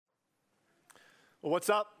Well,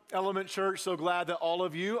 what's up, Element Church? So glad that all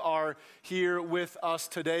of you are here with us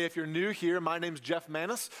today. If you're new here, my name's Jeff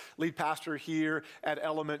Manis, lead pastor here at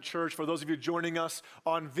Element Church. For those of you joining us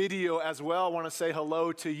on video as well, I want to say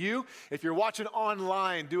hello to you. If you're watching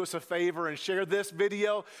online, do us a favor and share this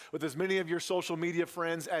video with as many of your social media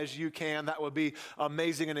friends as you can. That would be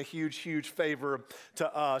amazing and a huge, huge favor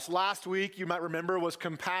to us. Last week, you might remember, was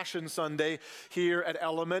Compassion Sunday here at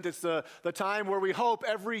Element. It's the time where we hope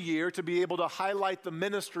every year to be able to highlight the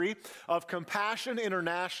ministry of Compassion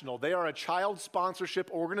International. They are a child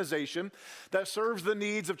sponsorship organization that serves the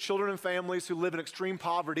needs of children and families who live in extreme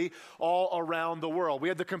poverty all around the world. We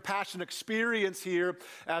had the Compassion Experience here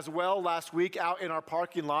as well last week out in our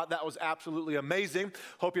parking lot. That was absolutely amazing.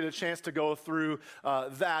 Hope you had a chance to go through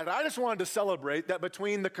that. I just wanted to celebrate that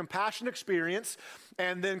between the Compassion Experience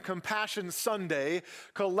and then Compassion Sunday,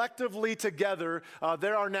 collectively together,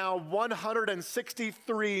 there are now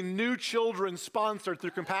 163 new children sponsored through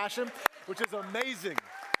Compassion, which is amazing,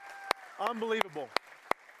 unbelievable.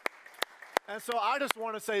 And so I just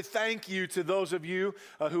want to say thank you to those of you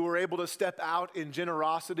who were able to step out in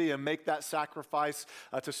generosity and make that sacrifice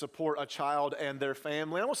to support a child and their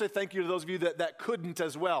family. I want to say thank you to those of you that couldn't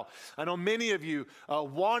as well. I know many of you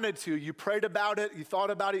wanted to. You prayed about it. You thought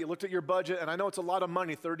about it. You looked at your budget. And I know it's a lot of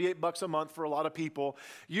money, $38 a month for a lot of people.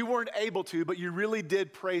 You weren't able to, but you really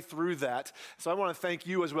did pray through that. So I want to thank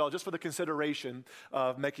you as well, just for the consideration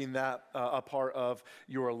of making that a part of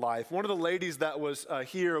your life. One of the ladies that was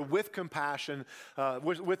here with Compassion,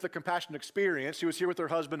 with the Compassion Experience. She was here with her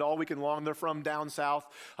husband all weekend long. They're from down south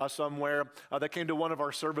somewhere. They came to one of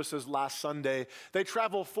our services last Sunday. They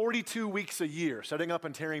travel 42 weeks a year, setting up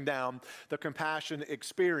and tearing down the Compassion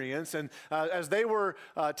Experience. And as they were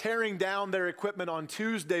tearing down their equipment on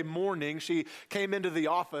Tuesday morning, she came into the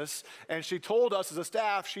office and she told us as a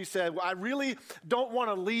staff, she said, I really don't want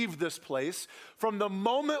to leave this place. From the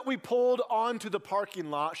moment we pulled onto the parking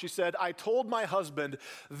lot, she said, I told my husband,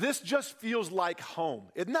 this just feels like home.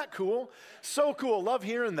 Isn't that cool? So cool. Love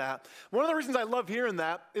hearing that. One of the reasons I love hearing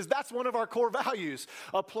that is that's one of our core values,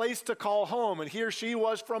 a place to call home. And here she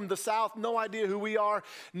was from the South, no idea who we are,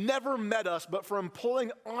 never met us, but from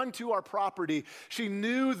pulling onto our property, she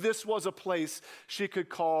knew this was a place she could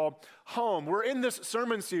call home. We're in this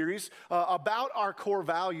sermon series about our core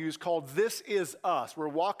values called This Is Us. We're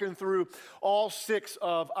walking through all 6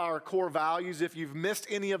 of our core values. If you've missed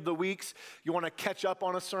any of the weeks, you want to catch up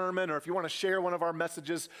on a sermon, or if you want to share one of our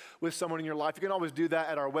messages with someone in your life, you can always do that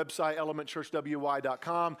at our website,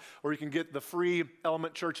 elementchurchwy.com, or you can get the free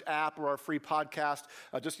Element Church app or our free podcast.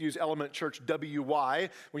 Just use Element Church WY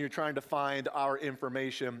when you're trying to find our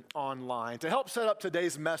information online. To help set up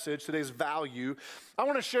today's message, today's value, I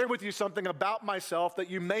want to share with you something about myself that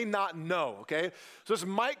you may not know, okay? So this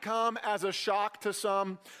might come as a shock to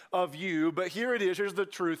some of you, but here it is. Here's the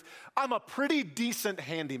truth. I'm a pretty decent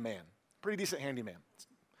handyman. Pretty decent handyman.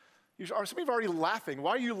 Some of you are already laughing.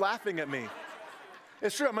 Why are you laughing at me?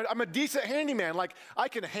 It's true. I'm a decent handyman. Like, I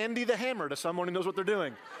can handy the hammer to someone who knows what they're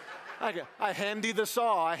doing. I handy the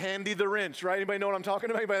saw, I handy the wrench, right? Anybody know what I'm talking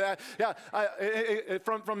about? Anybody that? Yeah,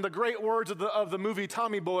 from the great words of the movie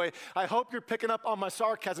Tommy Boy, I hope you're picking up on my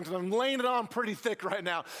sarcasm because I'm laying it on pretty thick right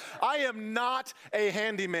now. I am not a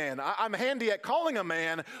handyman. I'm handy at calling a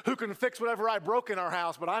man who can fix whatever I broke in our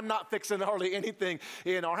house, but I'm not fixing hardly anything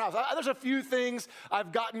in our house. There's a few things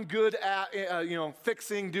I've gotten good at,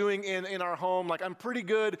 fixing, doing in our home. Like, I'm pretty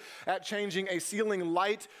good at changing a ceiling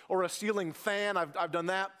light or a ceiling fan. I've done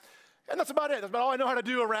that. And that's about it. That's about all I know how to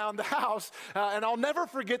do around the house. And I'll never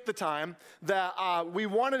forget the time that we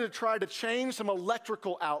wanted to try to change some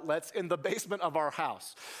electrical outlets in the basement of our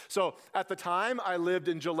house. So at the time, I lived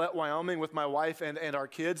in Gillette, Wyoming with my wife and our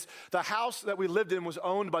kids. The house that we lived in was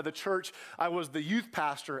owned by the church I was the youth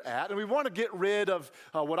pastor at. And we want to get rid of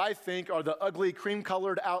what I think are the ugly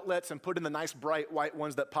cream-colored outlets and put in the nice bright white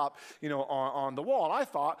ones that pop, on the wall. And I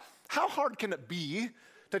thought, how hard can it be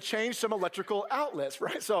to change some electrical outlets,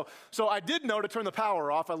 right? So I did know to turn the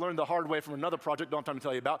power off. I learned the hard way from another project, don't have time to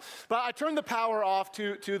tell you about. But I turned the power off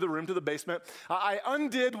to the room, to the basement. I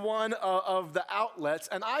undid one of the outlets,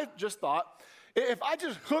 and I just thought, if I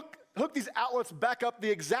just hook these outlets back up the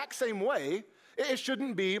exact same way, it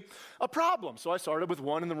shouldn't be a problem. So I started with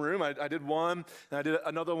one in the room. I did one, and I did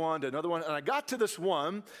another one, and I got to this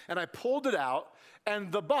one, and I pulled it out, and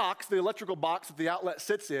the electrical box that the outlet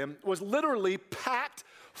sits in, was literally packed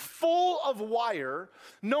full of wire,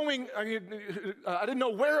 I didn't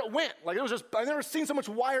know where it went. Like, it was just, I've never seen so much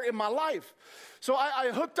wire in my life. So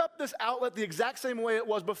I hooked up this outlet the exact same way it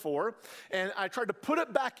was before, and I tried to put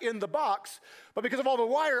it back in the box, but because of all the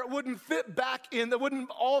wire, it wouldn't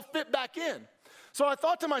all fit back in. So I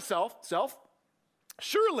thought to myself,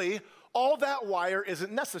 surely all that wire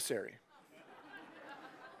isn't necessary.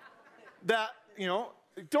 That,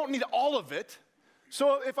 don't need all of it.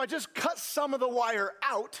 So if I just cut some of the wire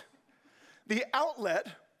out, the outlet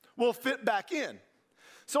will fit back in.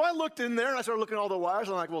 So I looked in there and I started looking at all the wires.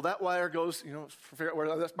 I'm like, well, that wire goes, figure out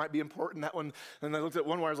where that might be important, that one. And I looked at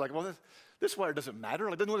one wire, I was like, well, this wire doesn't matter.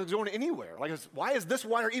 Like, it doesn't look like it's going anywhere. Like, why is this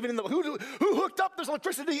wire even in the, who hooked up this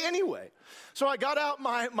electricity anyway? So I got out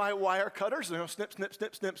my wire cutters, snip, snip,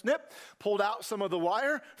 snip, snip, snip, pulled out some of the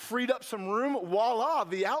wire, freed up some room, voila,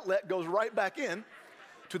 the outlet goes right back in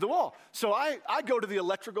to the wall. So I go to the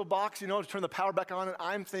electrical box, to turn the power back on, and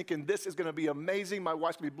I'm thinking this is going to be amazing. My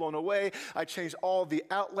wife's going to be blown away. I changed all the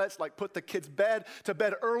outlets, like put the kids' to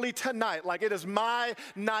bed early tonight, like it is my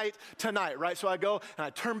night tonight, right? So I go and I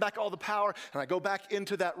turn back all the power, and I go back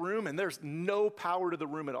into that room, and there's no power to the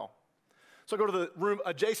room at all. So I go to the room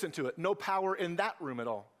adjacent to it, no power in that room at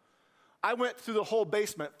all. I went through the whole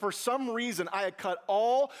basement. For some reason, I had cut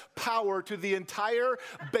all power to the entire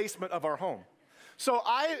basement of our home. So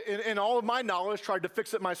I, in all of my knowledge, tried to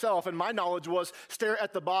fix it myself, and my knowledge was stare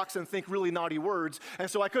at the box and think really naughty words, and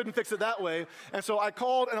so I couldn't fix it that way. And so I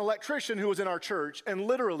called an electrician who was in our church, and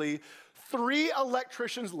literally 3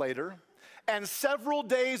 electricians later, and several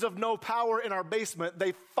days of no power in our basement,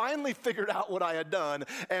 they finally figured out what I had done,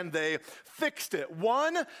 and they fixed it.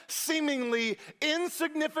 One seemingly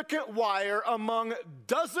insignificant wire among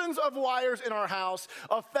dozens of wires in our house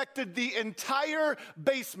affected the entire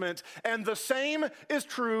basement, and the same is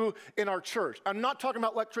true in our church. I'm not talking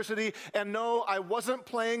about electricity, and no, I wasn't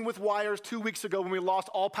playing with wires 2 weeks ago when we lost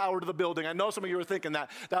all power to the building. I know some of you were thinking that.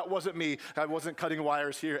 That wasn't me. I wasn't cutting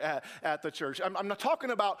wires here at the church. I'm not talking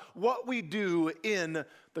about what we do in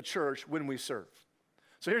the church when we serve.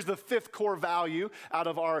 So here's the 5th core value out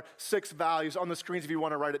of our 6 values. On the screens, if you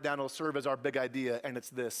want to write it down, it'll serve as our big idea, and it's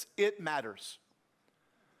this: it matters.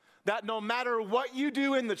 That no matter what you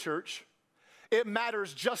do in the church, it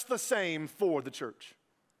matters just the same for the church.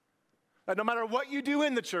 That no matter what you do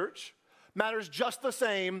in the church, matters just the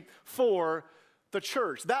same for the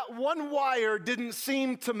church. That one wire didn't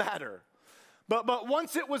seem to matter, but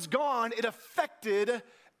once it was gone, it affected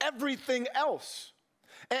everything else.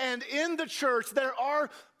 And in the church, there are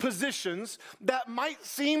positions that might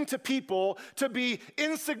seem to people to be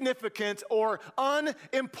insignificant or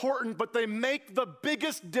unimportant, but they make the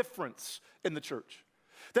biggest difference in the church.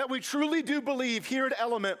 That we truly do believe here at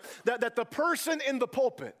Element that the person in the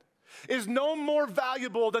pulpit is no more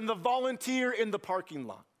valuable than the volunteer in the parking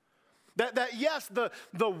lot. That yes,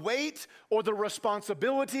 the weight or the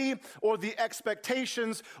responsibility or the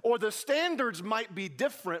expectations or the standards might be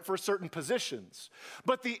different for certain positions,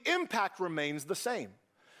 but the impact remains the same.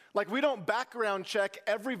 Like, we don't background check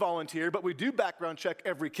every volunteer, but we do background check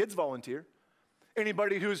every kid's volunteer.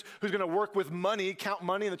 Anybody who's going to work with money, count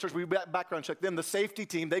money in the church, we background check them. The safety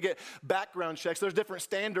team, they get background checks. There's different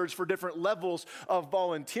standards for different levels of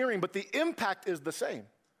volunteering, but the impact is the same.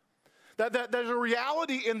 That there's a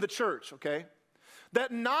reality in the church, okay?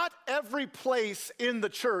 That not every place in the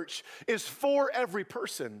church is for every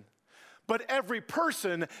person, but every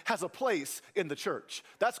person has a place in the church.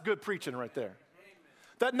 That's good preaching right there.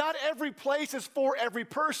 That not every place is for every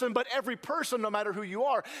person, but every person, no matter who you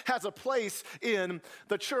are, has a place in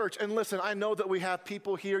the church. And listen, I know that we have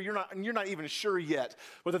people here, you're not even sure yet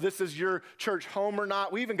whether this is your church home or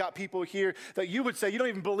not. We even got people here that you would say you don't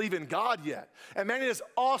even believe in God yet. And man, it is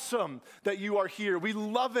awesome that you are here. We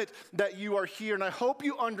love it that you are here. And I hope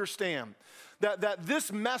you understand that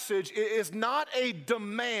this message is not a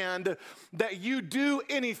demand that you do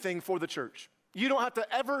anything for the church. You don't have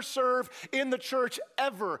to ever serve in the church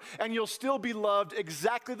ever, and you'll still be loved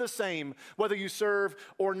exactly the same whether you serve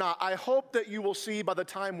or not. I hope that you will see by the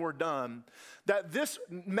time we're done that this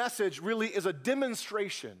message really is a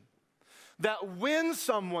demonstration that when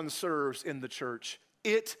someone serves in the church,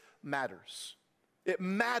 it matters. It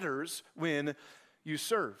matters when you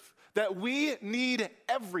serve. That we need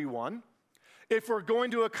everyone if we're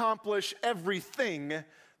going to accomplish everything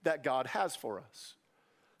that God has for us.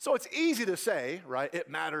 So it's easy to say, right? It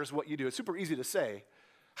matters what you do. It's super easy to say.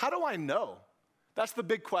 How do I know? That's the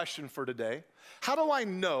big question for today. How do I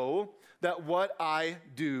know that what I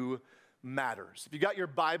do matters? If you got your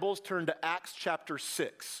Bibles, turn to Acts chapter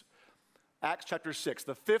 6. Acts chapter 6,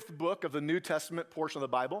 the 5th book of the New Testament portion of the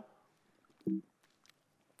Bible.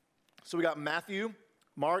 So we got Matthew,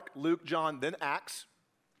 Mark, Luke, John, then Acts.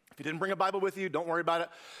 If you didn't bring a Bible with you, don't worry about it.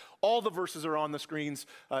 All the verses are on the screens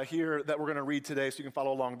here that we're going to read today, so you can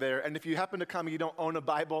follow along there. And if you happen to come and you don't own a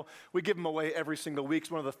Bible, we give them away every single week.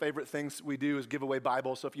 It's one of the favorite things we do is give away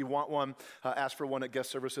Bibles. So if you want one, ask for one at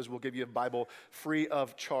guest services. We'll give you a Bible free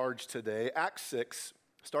of charge today. Acts 6,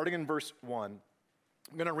 starting in verse 1.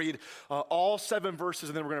 I'm going to read all 7 verses,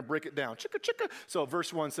 and then we're going to break it down. Chicka, chicka. So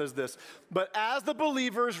verse 1 says this, "But as the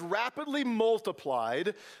believers rapidly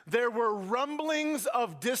multiplied, there were rumblings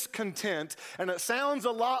of discontent." And it sounds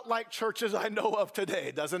a lot like churches I know of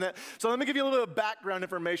today, doesn't it? So let me give you a little bit of background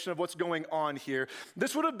information of what's going on here.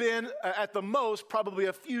 This would have been, at the most, probably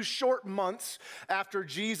a few short months after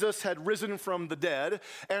Jesus had risen from the dead.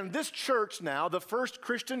 And this church now, the first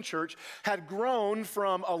Christian church, had grown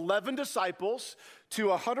from 11 disciples to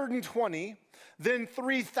 120, then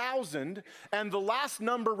 3,000, and the last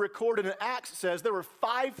number recorded in Acts says there were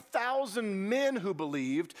 5,000 men who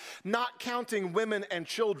believed, not counting women and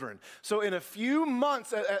children. So in a few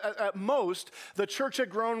months, at most, the church had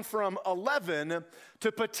grown from 11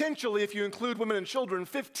 to potentially, if you include women and children,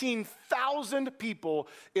 15,000 people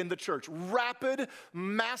in the church. Rapid,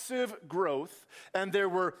 massive growth, and there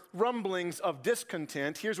were rumblings of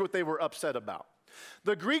discontent. Here's what they were upset about.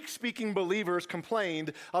 The Greek-speaking believers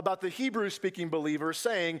complained about the Hebrew-speaking believers,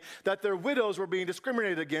 saying that their widows were being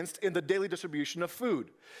discriminated against in the daily distribution of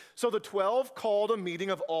food. So the 12 called a meeting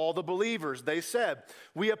of all the believers. They said,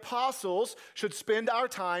 "We apostles should spend our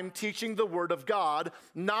time teaching the word of God,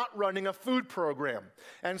 not running a food program.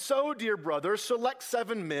 And so, dear brothers, select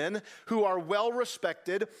 7 men who are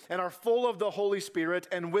well-respected and are full of the Holy Spirit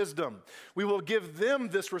and wisdom. We will give them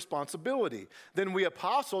this responsibility. Then we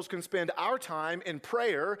apostles can spend our time in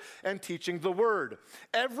prayer and teaching the word."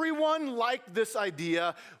 Everyone liked this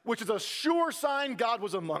idea, which is a sure sign God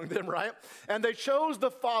was among them, right? And they chose the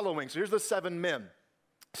following. So here's the 7 men.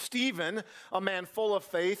 Stephen, a man full of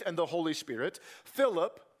faith and the Holy Spirit.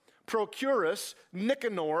 Philip, Prochorus,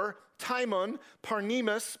 Nicanor, Timon,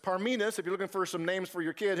 Parmenas, if you're looking for some names for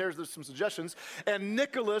your kid, here's some suggestions, and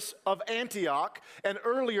Nicholas of Antioch, an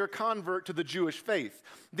earlier convert to the Jewish faith.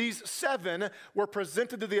 These 7 were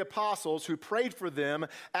presented to the apostles who prayed for them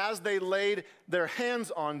as they laid their hands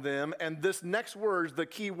on them, and this next word is the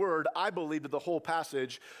key word, I believe, to the whole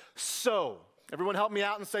passage, so. Everyone help me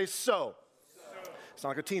out and say so. It's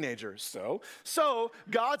not like a teenager. So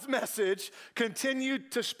God's message continued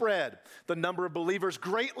to spread. The number of believers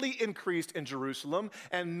greatly increased in Jerusalem,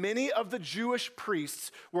 and many of the Jewish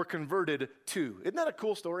priests were converted too. Isn't that a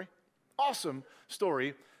cool story? Awesome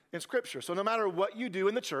story in Scripture. So no matter what you do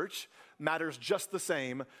in the church, matters just the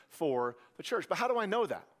same for the church. But how do I know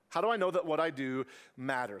that? How do I know that what I do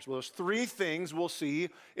matters? Well, there's 3 things we'll see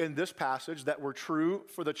in this passage that were true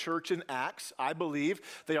for the church in Acts. I believe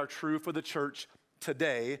they are true for the church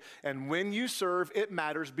today. And when you serve, it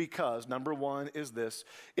matters because, number 1 is this,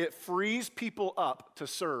 it frees people up to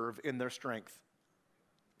serve in their strength.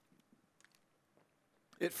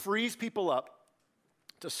 It frees people up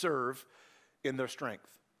to serve in their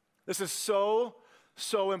strength. This is so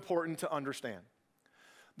important to understand.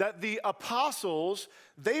 That the apostles,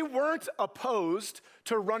 they weren't opposed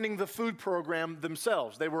to running the food program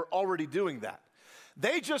themselves. They were already doing that.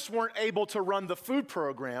 They just weren't able to run the food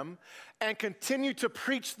program and continue to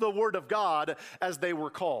preach the word of God as they were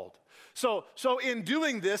called. So in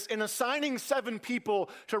doing this, in assigning 7 people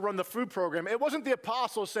to run the food program, it wasn't the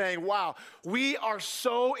apostles saying, wow, we are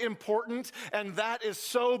so important and that is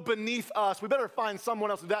so beneath us. We better find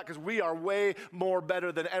someone else to do that because we are way more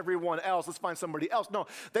better than everyone else. Let's find somebody else. No,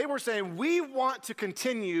 they were saying, we want to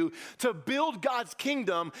continue to build God's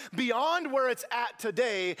kingdom beyond where it's at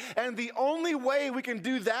today. And the only way we can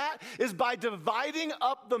do that is by dividing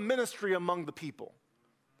up the ministry among the people.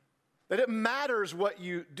 That it matters what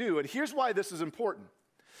you do. And here's why this is important.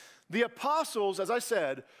 The apostles, as I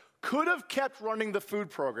said, could have kept running the food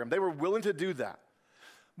program. They were willing to do that.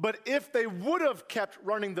 But if they would have kept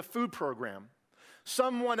running the food program,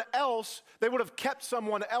 they would have kept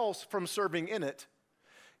someone else from serving in it,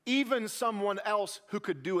 even someone else who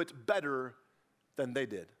could do it better than they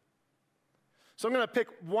did. So I'm going to pick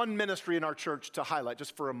one ministry in our church to highlight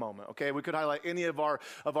just for a moment, okay? We could highlight any of our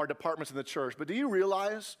departments in the church, but do you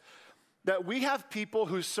realize that we have people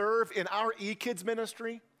who serve in our eKids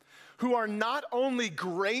ministry who are not only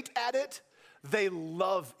great at it, they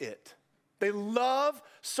love it. They love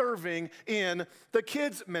serving in the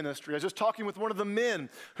kids ministry. I was just talking with one of the men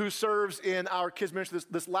who serves in our kids ministry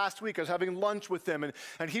this last week. I was having lunch with him,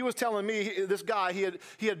 and he was telling me, this guy,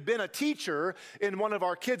 he had been a teacher in one of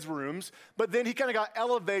our kids' rooms, but then he kind of got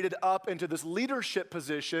elevated up into this leadership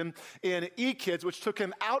position in eKids, which took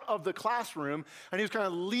him out of the classroom, and he was kind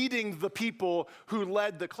of leading the people who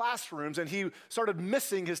led the classrooms, and he started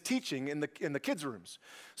missing his teaching in the kids' rooms.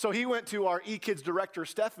 So he went to our eKids director,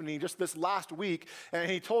 Stephanie, just this last week, and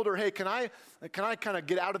he told her, hey, can I kind of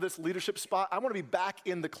get out of this leadership spot? I want to be back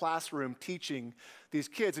in the classroom teaching these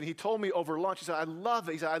kids. And he told me over lunch, he said, I love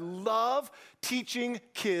it. He said, I love teaching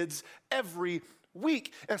kids every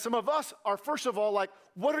week. And some of us are, first of all, like,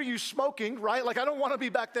 what are you smoking, right? Like, I don't want to be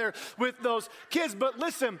back there with those kids. But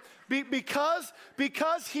listen, because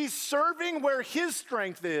he's serving where his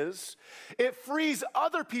strength is, it frees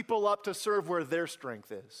other people up to serve where their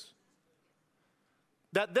strength is.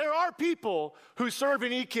 That there are people who serve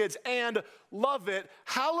in eKids and love it.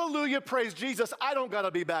 Hallelujah, praise Jesus. I don't got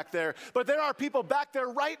to be back there. But there are people back there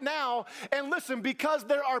right now. And listen, because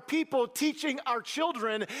there are people teaching our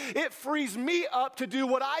children, it frees me up to do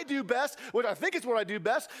what I do best, which I think is what I do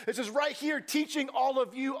best. It's just right here teaching all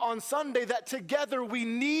of you on Sunday that together we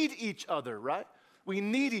need each other, right? We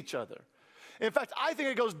need each other. In fact, I think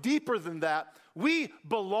it goes deeper than that. We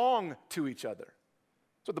belong to each other.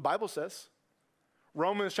 That's what the Bible says.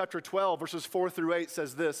 Romans chapter 12, verses 4 through 8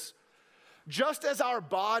 says this: just as our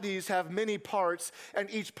bodies have many parts and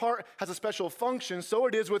each part has a special function, so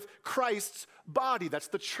it is with Christ's body, that's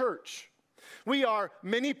the church. We are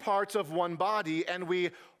many parts of one body, and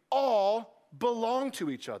we all belong to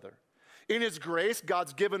each other. In His grace,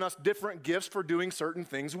 God's given us different gifts for doing certain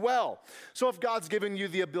things well. So if God's given you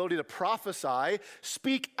the ability to prophesy,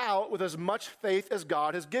 speak out with as much faith as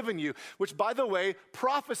God has given you, which, by the way,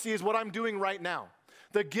 prophecy is what I'm doing right now.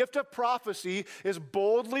 The gift of prophecy is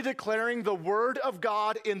boldly declaring the word of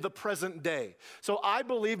God in the present day. So I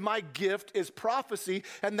believe my gift is prophecy,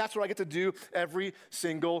 and that's what I get to do every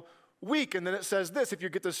single week. And then it says this: if you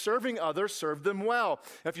get to serving others, serve them well.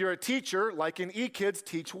 If you're a teacher, like in eKids,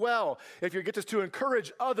 teach well. If you get to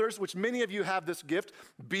encourage others, which many of you have this gift,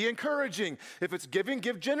 be encouraging. If it's giving,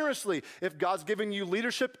 give generously. If God's given you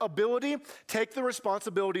leadership ability, take the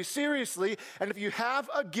responsibility seriously. And if you have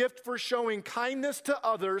a gift for showing kindness to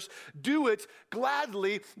others, do it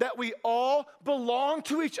gladly, that we all belong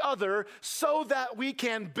to each other so that we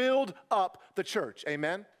can build up the church.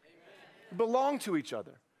 Amen? Belong to each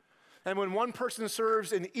other. And when one person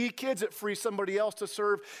serves in eKids, it frees somebody else to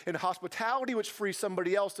serve in hospitality, which frees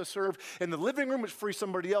somebody else to serve in the living room, which frees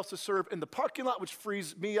somebody else to serve in the parking lot, which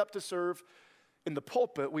frees me up to serve in the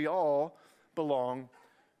pulpit. We all belong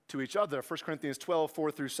to each other. 1 Corinthians 12, 4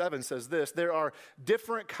 through 7 says this: there are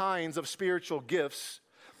different kinds of spiritual gifts,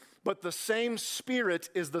 but the same Spirit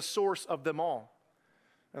is the source of them all.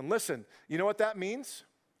 And listen, you know what that means?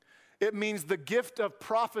 It means the gift of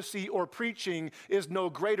prophecy or preaching is no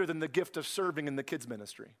greater than the gift of serving in the kids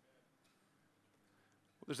ministry.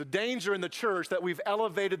 There's a danger in the church that we've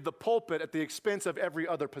elevated the pulpit at the expense of every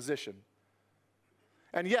other position.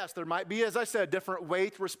 And yes, there might be, as I said, different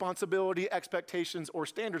weight, responsibility, expectations, or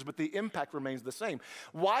standards, but the impact remains the same.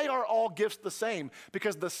 Why are all gifts the same?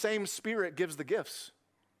 Because the same Spirit gives the gifts.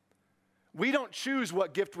 We don't choose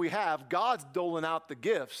what gift we have. God's doling out the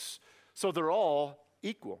gifts, so they're all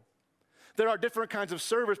equal. There are different kinds of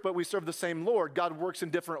service, but we serve the same Lord. God works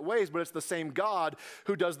in different ways, but it's the same God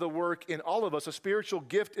who does the work in all of us. A spiritual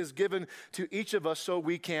gift is given to each of us so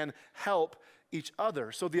we can help each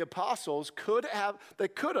other. So the apostles could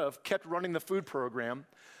have kept running the food program,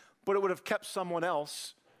 but it would have kept someone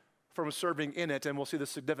else from serving in it, and we'll see the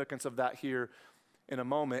significance of that here in a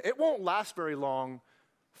moment. It won't last very long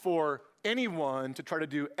for anyone to try to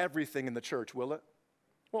do everything in the church, will it?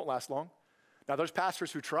 It won't last long. Now, there's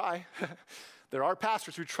pastors who try. There are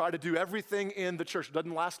pastors who try to do everything in the church. It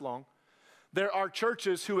doesn't last long. There are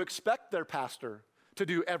churches who expect their pastor to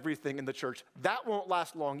do everything in the church. That won't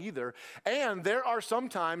last long either. And there are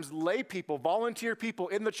sometimes lay people, volunteer people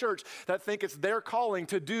in the church that think it's their calling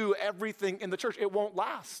to do everything in the church. It won't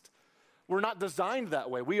last. We're not designed that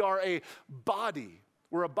way. We are a body.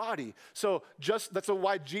 We're a body. So that's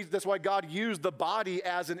why God used the body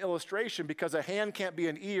as an illustration, because a hand can't be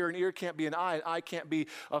an ear can't be an eye can't be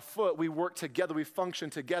a foot. We work together, we function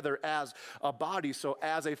together as a body. So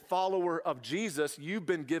as a follower of Jesus, you've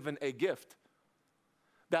been given a gift.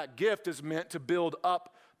 That gift is meant to build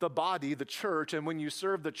up the body, the church, and when you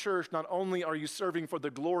serve the church, not only are you serving for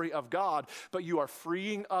the glory of God, but you are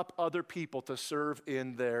freeing up other people to serve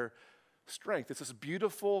in their strength. It's this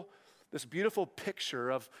beautiful this beautiful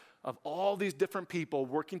picture of all these different people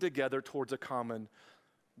working together towards a common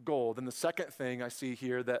goal. Then the second thing I see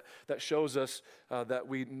here that shows us that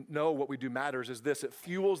we know what we do matters is this: it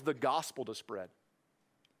fuels the gospel to spread.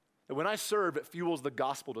 And when I serve, it fuels the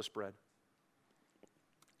gospel to spread.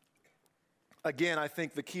 Again, I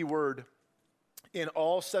think the key word in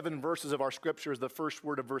all 7 verses of our scripture is the first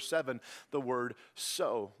word of verse 7, the word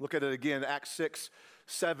so. Look at it again, Acts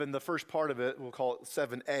 6:7, the first part of it, we'll call it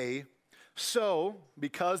 7a. So,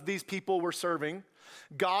 because these people were serving,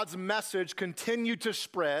 God's message continued to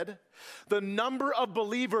spread. The number of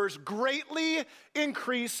believers greatly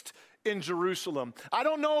increased in Jerusalem. I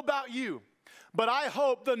don't know about you, but I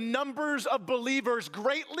hope the numbers of believers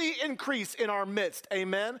greatly increase in our midst.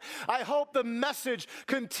 Amen. I hope the message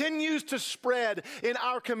continues to spread in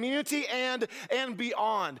our community and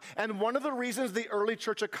beyond. And one of the reasons the early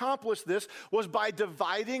church accomplished this was by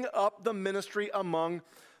dividing up the ministry among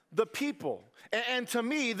the people. And to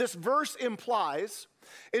me, this verse implies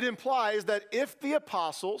that if the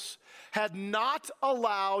apostles had not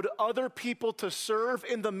allowed other people to serve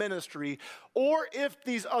in the ministry, or if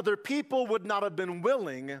these other people would not have been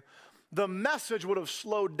willing, the message would have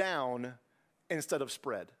slowed down instead of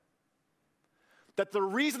spread. That the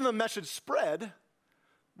reason the message spread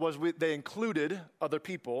was they included other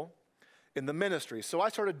people in the ministry. So I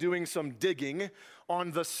started doing some digging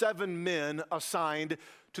on the 7 men assigned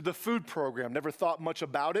to the food program. Never thought much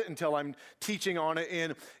about it until I'm teaching on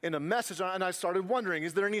it in a message. And I started wondering,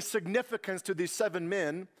 is there any significance to these 7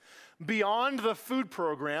 men beyond the food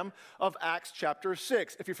program of Acts chapter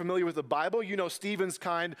 6? If you're familiar with the Bible, you know Stephen's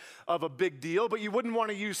kind of a big deal, but you wouldn't want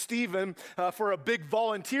to use Stephen for a big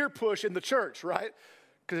volunteer push in the church, right?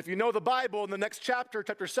 Because if you know the Bible, in the next chapter,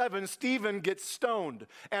 chapter 7, Stephen gets stoned,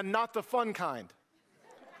 and not the fun kind.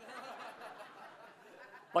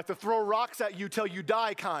 Like the throw rocks at you till you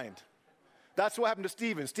die kind. That's what happened to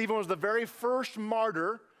Stephen. Stephen was the very first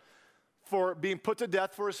martyr for being put to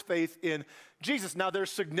death for his faith in Jesus. Now, there's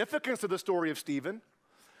significance to the story of Stephen,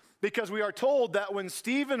 because we are told that when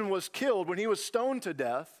Stephen was killed, when he was stoned to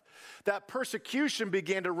death, that persecution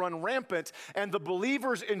began to run rampant, and the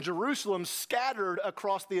believers in Jerusalem scattered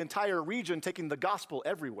across the entire region, taking the gospel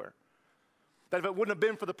everywhere. That if it wouldn't have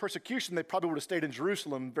been for the persecution, they probably would have stayed in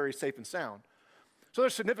Jerusalem very safe and sound. So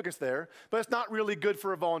there's significance there, but it's not really good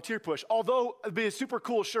for a volunteer push. Although it'd be a super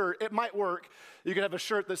cool shirt, it might work. You could have a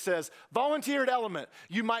shirt that says, "Volunteer at Element,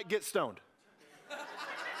 you might get stoned."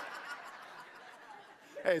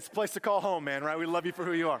 Hey, it's a place to call home, man, right? We love you for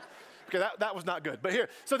who you are. Okay, that was not good. But here,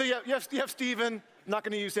 so you have Stephen. Not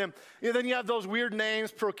going to use him. Then you have those weird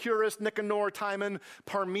names: Procurus, Nicanor, Timon,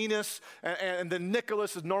 Parmenas, and then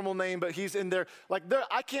Nicholas is normal name, but he's in there.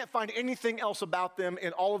 I can't find anything else about them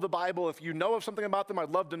in all of the Bible. If you know of something about them,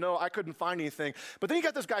 I'd love to know. I couldn't find anything. But then you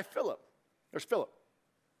got this guy, Philip. There's Philip.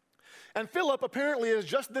 And Philip apparently is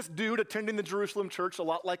just this dude attending the Jerusalem church, a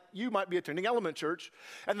lot like you might be attending Element Church.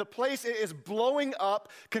 And the place is blowing up,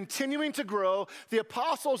 continuing to grow. The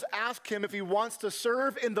apostles ask him if he wants to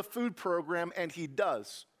serve in the food program, and he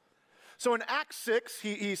does. So in Acts 6,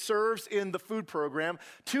 he serves in the food program.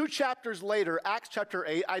 2 chapters later, Acts chapter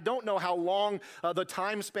 8, I don't know how long the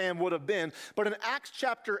time span would have been, but in Acts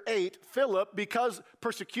chapter 8, Philip, because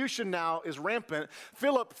persecution now is rampant,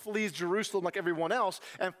 Philip flees Jerusalem like everyone else,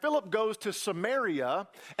 and Philip goes to Samaria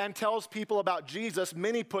and tells people about Jesus.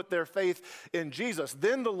 Many put their faith in Jesus.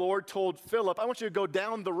 Then the Lord told Philip, I want you to go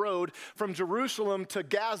down the road from Jerusalem to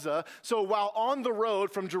Gaza. So while on the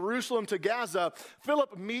road from Jerusalem to Gaza,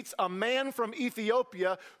 Philip meets a man from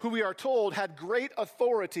Ethiopia who we are told had great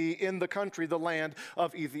authority in the country, the land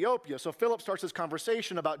of Ethiopia. So Philip starts this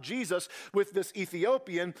conversation about Jesus with this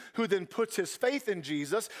Ethiopian who then puts his faith in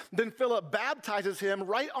Jesus. Then Philip baptizes him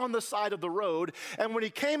right on the side of the road. And when he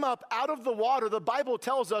came up out of the water, the Bible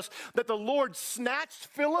tells us that the Lord snatched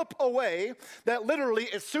Philip away. That literally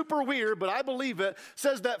is super weird, but I believe it.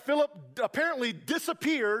 Says that Philip apparently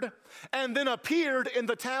disappeared and then appeared in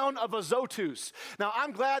the town of Azotus. Now,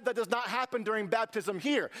 I'm glad that does not happen during baptism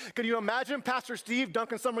here. Can you imagine Pastor Steve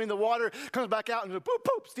dunking somebody in the water, comes back out and poop,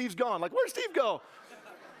 poop, Steve's gone. Like, where'd Steve go?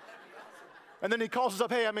 And then he calls us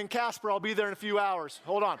up, hey, I'm in Casper, I'll be there in a few hours.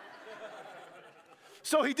 Hold on.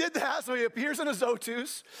 So he did that. So he appears in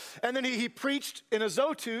Azotus, and then he preached in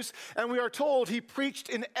Azotus, and we are told he preached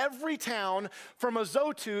in every town from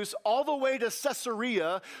Azotus all the way to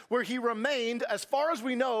Caesarea, where he remained, as far as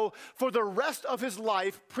we know, for the rest of his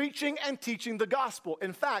life, preaching and teaching the gospel.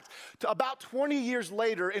 In fact, about 20 years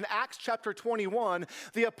later, in Acts chapter 21,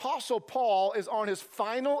 the Apostle Paul is on his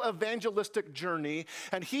final evangelistic journey,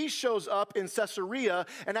 and he shows up in Caesarea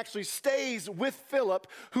and actually stays with Philip,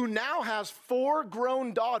 who now has 4 grown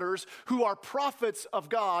own daughters who are prophets of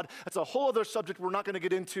God. That's a whole other subject we're not going to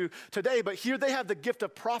get into today, but here they have the gift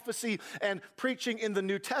of prophecy and preaching in the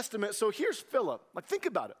New Testament. So here's Philip. Like, think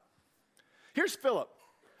about it. Here's Philip.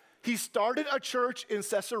 He started a church in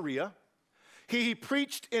Caesarea. He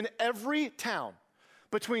preached in every town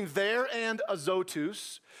between there and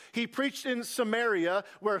Azotus. He preached in Samaria,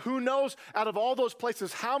 where who knows out of all those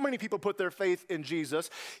places how many people put their faith in Jesus.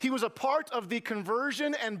 He was a part of the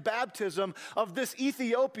conversion and baptism of this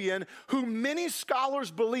Ethiopian, who many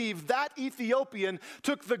scholars believe that Ethiopian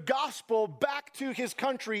took the gospel back to his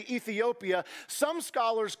country, Ethiopia. Some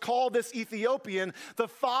scholars call this Ethiopian the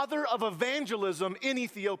father of evangelism in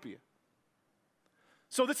Ethiopia.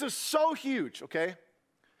 So this is so huge, okay?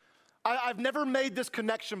 I've never made this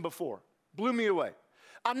connection before. Blew me away.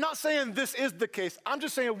 I'm not saying this is the case. I'm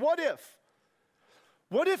just saying, what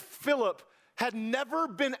if Philip had never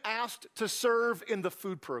been asked to serve in the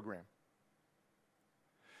food program?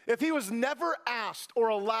 If he was never asked or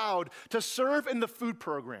allowed to serve in the food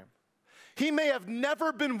program, he may have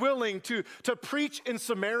never been willing to preach in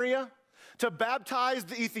Samaria, to baptize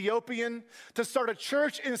the Ethiopian, to start a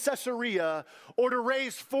church in Caesarea, or to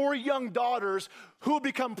raise 4 young daughters who will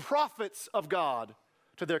become prophets of God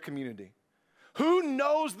to their community. Who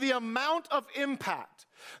knows the amount of impact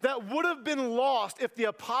that would have been lost if the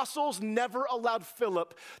apostles never allowed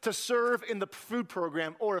Philip to serve in the food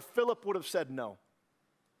program, or if Philip would have said no.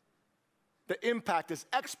 The impact is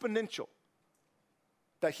exponential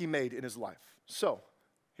that he made in his life. So,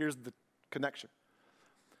 here's the connection.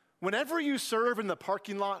 Whenever you serve in the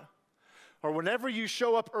parking lot, or whenever you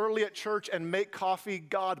show up early at church and make coffee,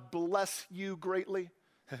 God bless you greatly.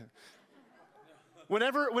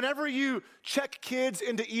 Whenever you check kids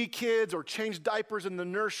into eKids, or change diapers in the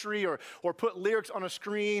nursery, or put lyrics on a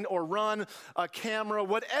screen, or run a camera,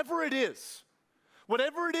 whatever it is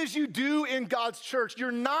you do in God's church,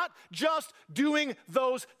 you're not just doing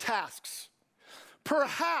those tasks.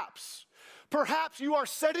 Perhaps you are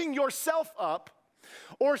setting yourself up,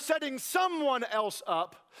 or setting someone else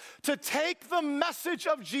up, to take the message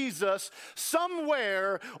of Jesus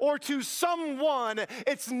somewhere or to someone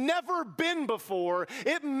it's never been before.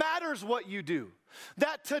 It matters what you do.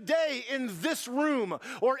 That today in this room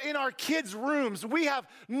or in our kids' rooms, we have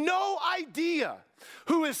no idea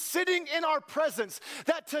who is sitting in our presence,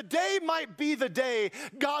 that today might be the day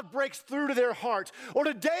God breaks through to their heart, or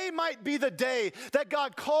today might be the day that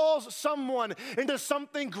God calls someone into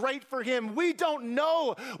something great for him. We don't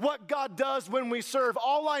know what God does when we serve.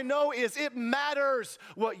 All I know is it matters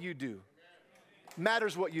what you do.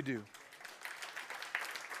 Matters what you do.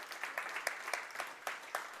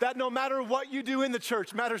 That no matter what you do in the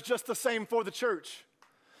church matters just the same for the church.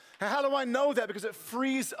 And how do I know that? Because it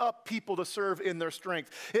frees up people to serve in their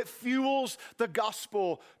strength. It fuels the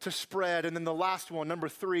gospel to spread. And then the last one, number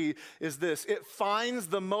 3, is this. It finds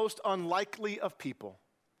the most unlikely of people.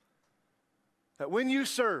 That when you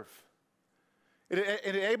serve, it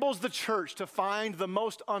enables the church to find the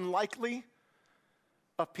most unlikely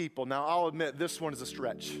of people. Now, I'll admit this one is a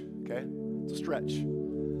stretch, okay? It's a stretch.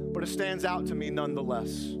 But it stands out to me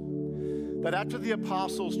nonetheless. That after the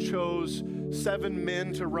apostles chose 7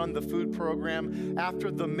 men to run the food program, after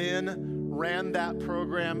the men ran that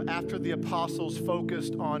program, after the apostles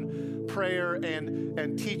focused on prayer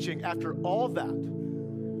and teaching, after all that,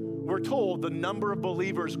 we're told the number of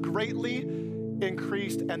believers greatly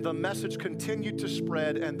increased and the message continued to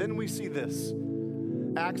spread. And then we see this,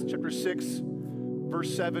 Acts chapter 6, verse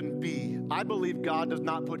 7b. I believe God does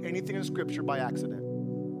not put anything in Scripture by accident.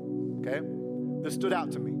 Okay? This stood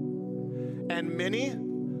out to me. And many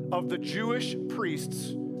of the Jewish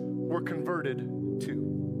priests were converted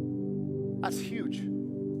too. That's huge.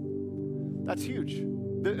 That's huge.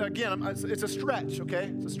 Again, it's a stretch,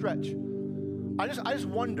 okay? It's a stretch. I just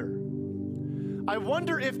wonder. I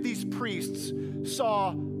wonder if these priests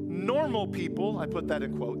saw normal people, I put that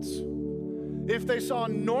in quotes, if they saw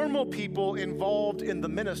normal people involved in the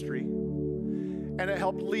ministry, and it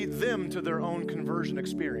helped lead them to their own conversion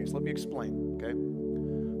experience. Let me explain, okay?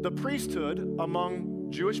 The priesthood among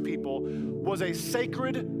Jewish people was a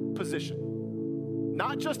sacred position.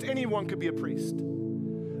 Not just anyone could be a priest.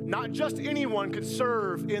 Not just anyone could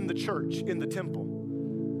serve in the church, in the temple.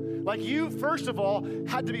 Like, you, first of all,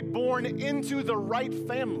 had to be born into the right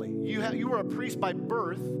family. You were a priest by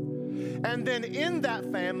birth. And then in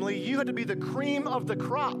that family, you had to be the cream of the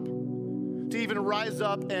crop to even rise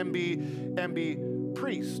up and be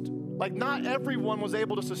priest. Like, not everyone was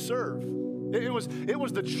able to serve. It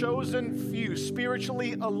was the chosen few,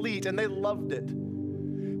 spiritually elite, and they loved it.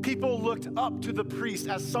 People looked up to the priest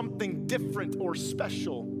as something different or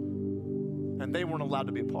special, and they weren't allowed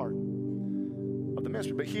to be a part of the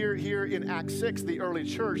ministry. But here in Acts 6, the early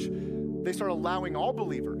church, they start allowing all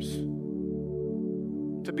believers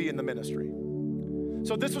to be in the ministry.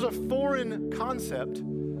 So this was a foreign concept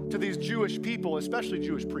to these Jewish people, especially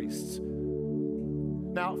Jewish priests.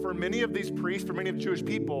 Now, for many of these priests, for many of Jewish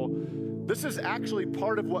people, this is actually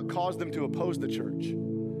part of what caused them to oppose the church.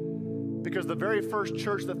 Because the very first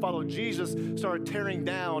church that followed Jesus started tearing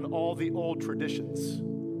down all the old traditions,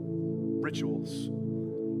 rituals,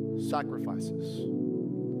 sacrifices.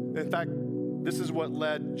 In fact, this is what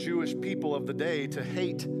led Jewish people of the day to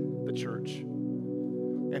hate the church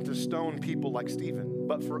and to stone people like Stephen.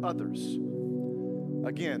 But for others,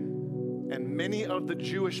 again, and many of the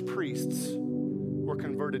Jewish priests were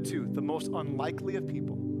converted too, the most unlikely of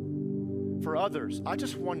people. For others, I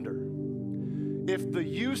just wonder if the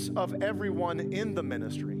use of everyone in the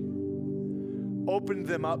ministry opened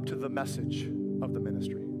them up to the message of the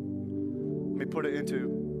ministry. Let me put it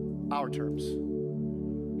into our terms.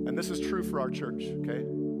 And this is true for our church, okay?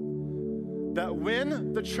 That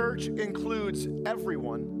when the church includes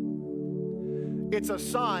everyone, it's a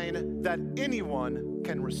sign that anyone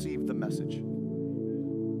can receive the message.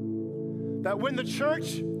 That when the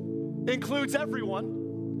church includes everyone,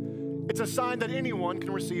 it's a sign that anyone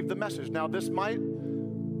can receive the message. Now,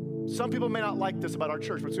 some people may not like this about our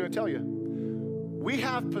church, but it's going to tell you. We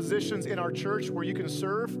have positions in our church where you can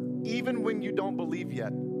serve even when you don't believe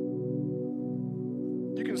yet.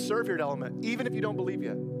 You can serve here at Element even if you don't believe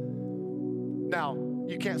yet. Now,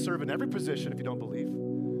 you can't serve in every position if you don't believe.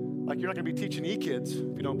 Like, you're not going to be teaching e-kids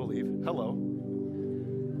if you don't believe. Hello.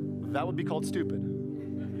 That would be called stupid.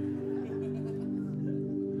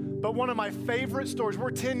 But one of my favorite stories,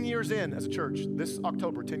 we're 10 years in as a church, this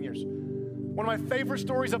October, 10 years. One of my favorite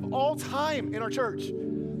stories of all time in our church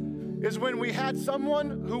is when we had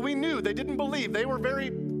someone who we knew, they didn't believe. They were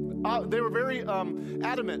very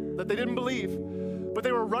adamant that they didn't believe. But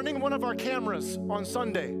they were running one of our cameras on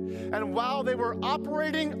Sunday. And while they were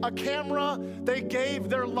operating a camera, they gave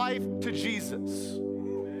their life to Jesus.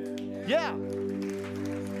 Yeah.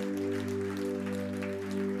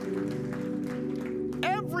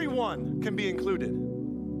 Everyone can be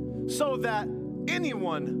included so that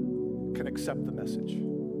anyone can accept the message.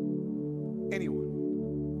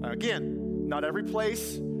 Anyone. Again, not every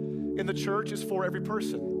place in the church is for every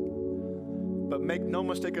person. But make no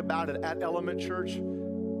mistake about it, at Element Church,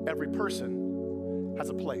 every person has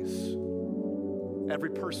a place. Every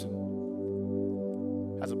person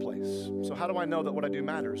has a place. So how do I know that what I do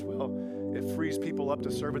matters? Well, it frees people up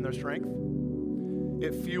to serve in their strength.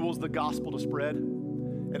 It fuels the gospel to spread.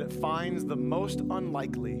 And it finds the most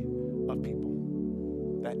unlikely of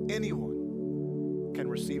people, that anyone can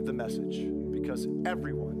receive the message because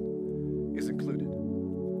everyone is included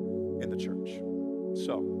in the church.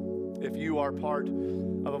 So, if you are part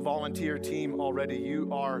of a volunteer team already, you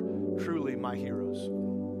are truly my heroes.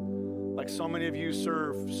 Like so many of you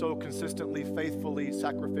serve so consistently, faithfully,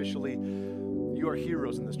 sacrificially, you are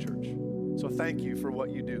heroes in this church. So thank you for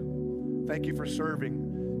what you do. Thank you for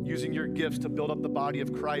serving, using your gifts to build up the body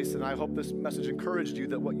of Christ. And I hope this message encouraged you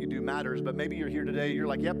that what you do matters. But maybe you're here today, you're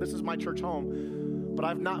like, yep, this is my church home, but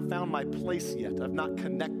I've not found my place yet. I've not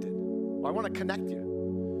connected. Well, I want to connect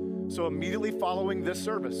you. So immediately following this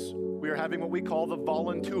service, we are having what we call the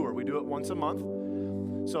Voluntour. We do it once a month.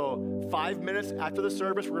 So 5 minutes after the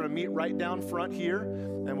service, we're going to meet right down front here,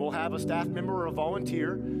 and we'll have a staff member or a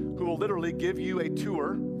volunteer who will literally give you a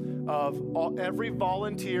tour of every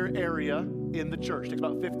volunteer area in the church. It takes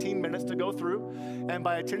about 15 minutes to go through. And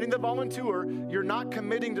by attending the Voluntour, you're not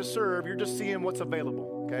committing to serve, you're just seeing what's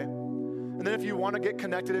available, okay? And then if you want to get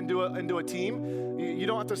connected into a team, you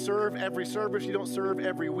don't have to serve every service. You don't serve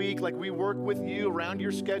every week. Like, we work with you around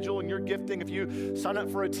your schedule and your gifting. If you sign up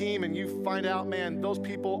for a team and you find out, man, those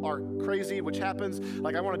people are crazy, which happens,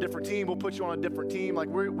 like, I want a different team, we'll put you on a different team. Like,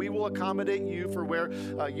 we will accommodate you for where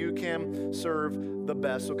you can serve the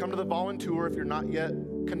best. So come to the Voluntour if you're not yet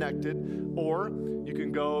connected, or you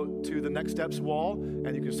can go to the Next Steps wall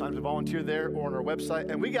and you can sign up to volunteer there or on our website.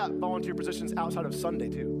 And we got volunteer positions outside of Sunday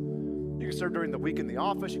too. You can serve during the week in the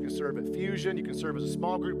office. You can serve at Fusion. You can serve as a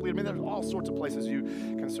small group leader. I mean, there's all sorts of places you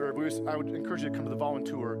can serve. I would encourage you to come to the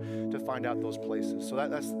Voluntour to find out those places. So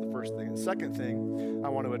that's the first thing. The second thing I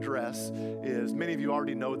want to address is, many of you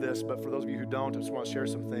already know this, but for those of you who don't, I just want to share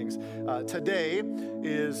some things. Today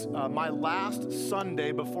is my last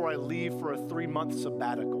Sunday before I leave for a 3-month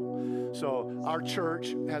sabbatical. So our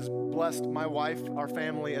church has blessed my wife, our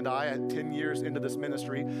family, and I at 10 years into this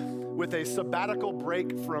ministry with a sabbatical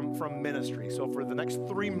break from ministry. So for the next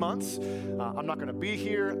 3 months, I'm not going to be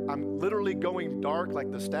here. I'm literally going dark.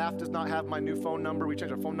 Like, the staff does not have my new phone number. We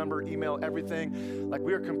changed our phone number, email, everything. Like,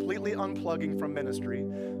 we are completely unplugging from ministry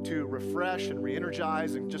to refresh and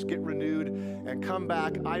re-energize and just get renewed and come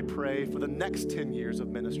back, I pray, for the next 10 years of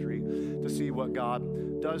ministry to see what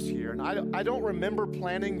God does here. And I don't remember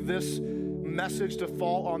planning this message to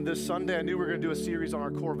fall on this Sunday. I knew we were going to do a series on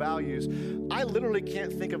our core values. I literally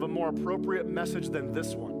can't think of a more appropriate message than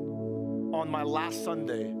this one on my last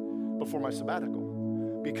Sunday before my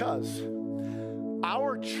sabbatical, because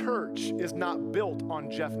our church is not built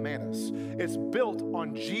on Jeff Manis. It's built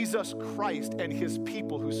on Jesus Christ and his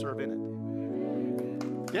people who serve in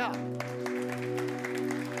it. Yeah.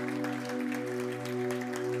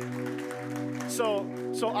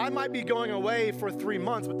 So I might be going away for 3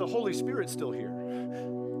 months, but the Holy Spirit's still here.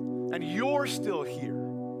 And you're still here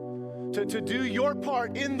to do your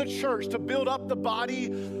part in the church, to build up the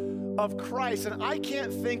body of Christ. And I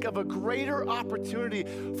can't think of a greater opportunity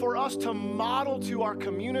for us to model to our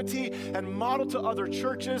community and model to other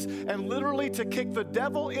churches, and literally to kick the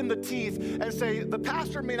devil in the teeth and say, the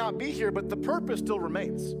pastor may not be here, but the purpose still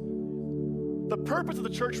remains. The purpose of the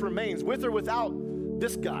church remains, with or without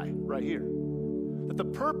this guy right here. That the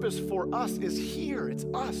purpose for us is here. It's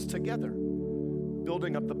us together,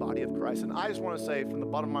 building up the body of Christ. And I just want to say from the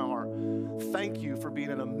bottom of my heart, thank you for being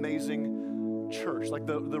an amazing church. Like,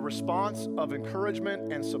 the response of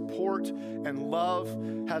encouragement and support and love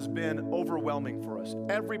has been overwhelming for us.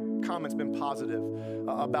 Every comment's been positive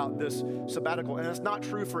about this sabbatical. And it's not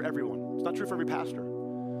true for everyone. It's not true for every pastor.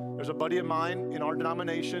 There's a buddy of mine in our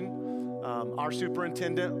denomination, our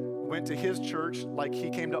superintendent, went to his church like he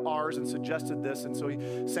came to ours and suggested this. And so he,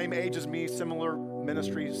 same age as me, similar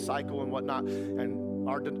ministry cycle and whatnot. And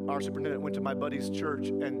our superintendent went to my buddy's church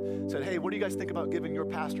and said, hey, what do you guys think about giving your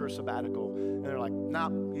pastor a sabbatical? And they're like, nah,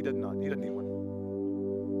 he did not. He doesn't need one.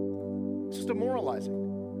 It's just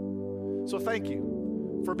demoralizing. So thank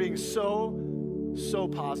you for being so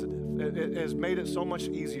positive. It has made it so much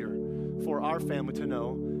easier for our family to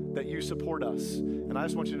know that you support us. And I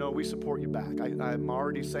just want you to know we support you back. I'm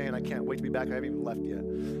already saying I can't wait to be back. I haven't even left yet.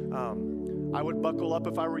 I would buckle up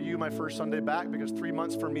if I were you my first Sunday back, because 3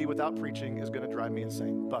 months for me without preaching is going to drive me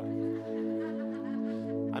insane. But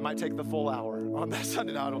I might take the full hour on that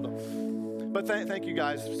Sunday. No, I don't know. But thank you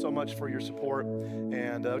guys so much for your support.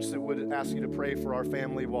 And I just would ask you to pray for our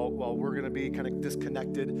family while we're going to be kind of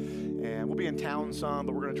disconnected. And we'll be in town some,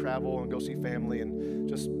 but we're going to travel and go see family and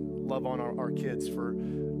just love on our kids for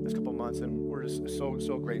this couple months, and we're just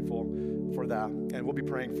so grateful for that. And we'll be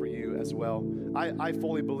praying for you as well. I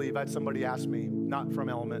fully believe, I had somebody ask me, not from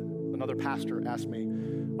Element, another pastor asked me,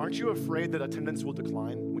 aren't you afraid that attendance will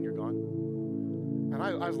decline when you're gone? And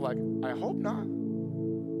I was like, I hope not.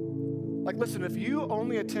 Like, listen, if you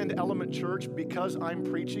only attend Element Church because I'm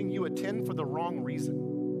preaching, you attend for the wrong reason.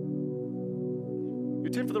 You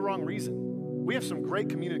attend for the wrong reason. We have some great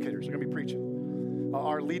communicators who are going to be preaching.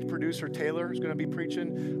 Our lead producer, Taylor, is going to be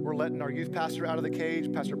preaching. We're letting our youth pastor out of the cage.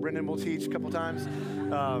 Pastor Brendan will teach a couple times.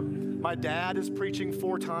 My dad is preaching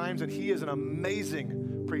 4 times, and he is an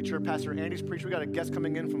amazing preacher. Pastor Andy's preaching. We got a guest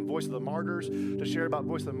coming in from Voice of the Martyrs to share about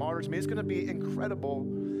Voice of the Martyrs. I mean, it's going to be incredible.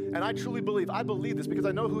 And I truly believe, I believe this because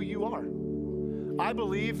I know who you are. I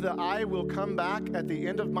believe that I will come back at the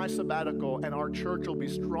end of my sabbatical, and our church will be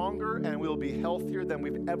stronger and we'll be healthier than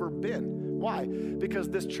we've ever been. Why? Because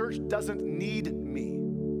this church doesn't need me.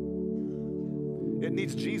 It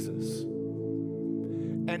needs Jesus.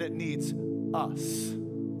 And it needs us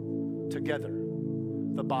together,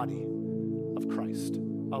 the body of Christ.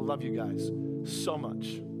 I love you guys so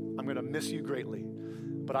much. I'm going to miss you greatly.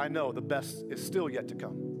 But I know the best is still yet to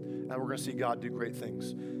come. And we're going to see God do great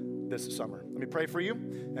things this summer. Let me pray for you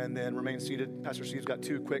and then remain seated. Pastor Steve's got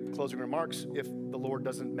 2 quick closing remarks if the Lord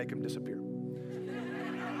doesn't make him disappear.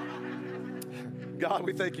 God,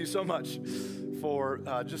 we thank you so much for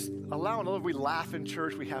just allowing, Lord, we laugh in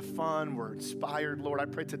church, we have fun, we're inspired. Lord, I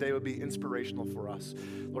pray today would be inspirational for us.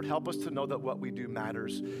 Lord, help us to know that what we do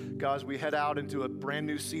matters. God, as we head out into a brand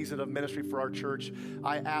new season of ministry for our church,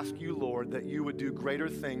 I ask you, Lord, that you would do greater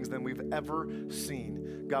things than we've ever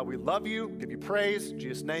seen. God, we love you, give you praise. In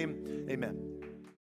Jesus' name, amen.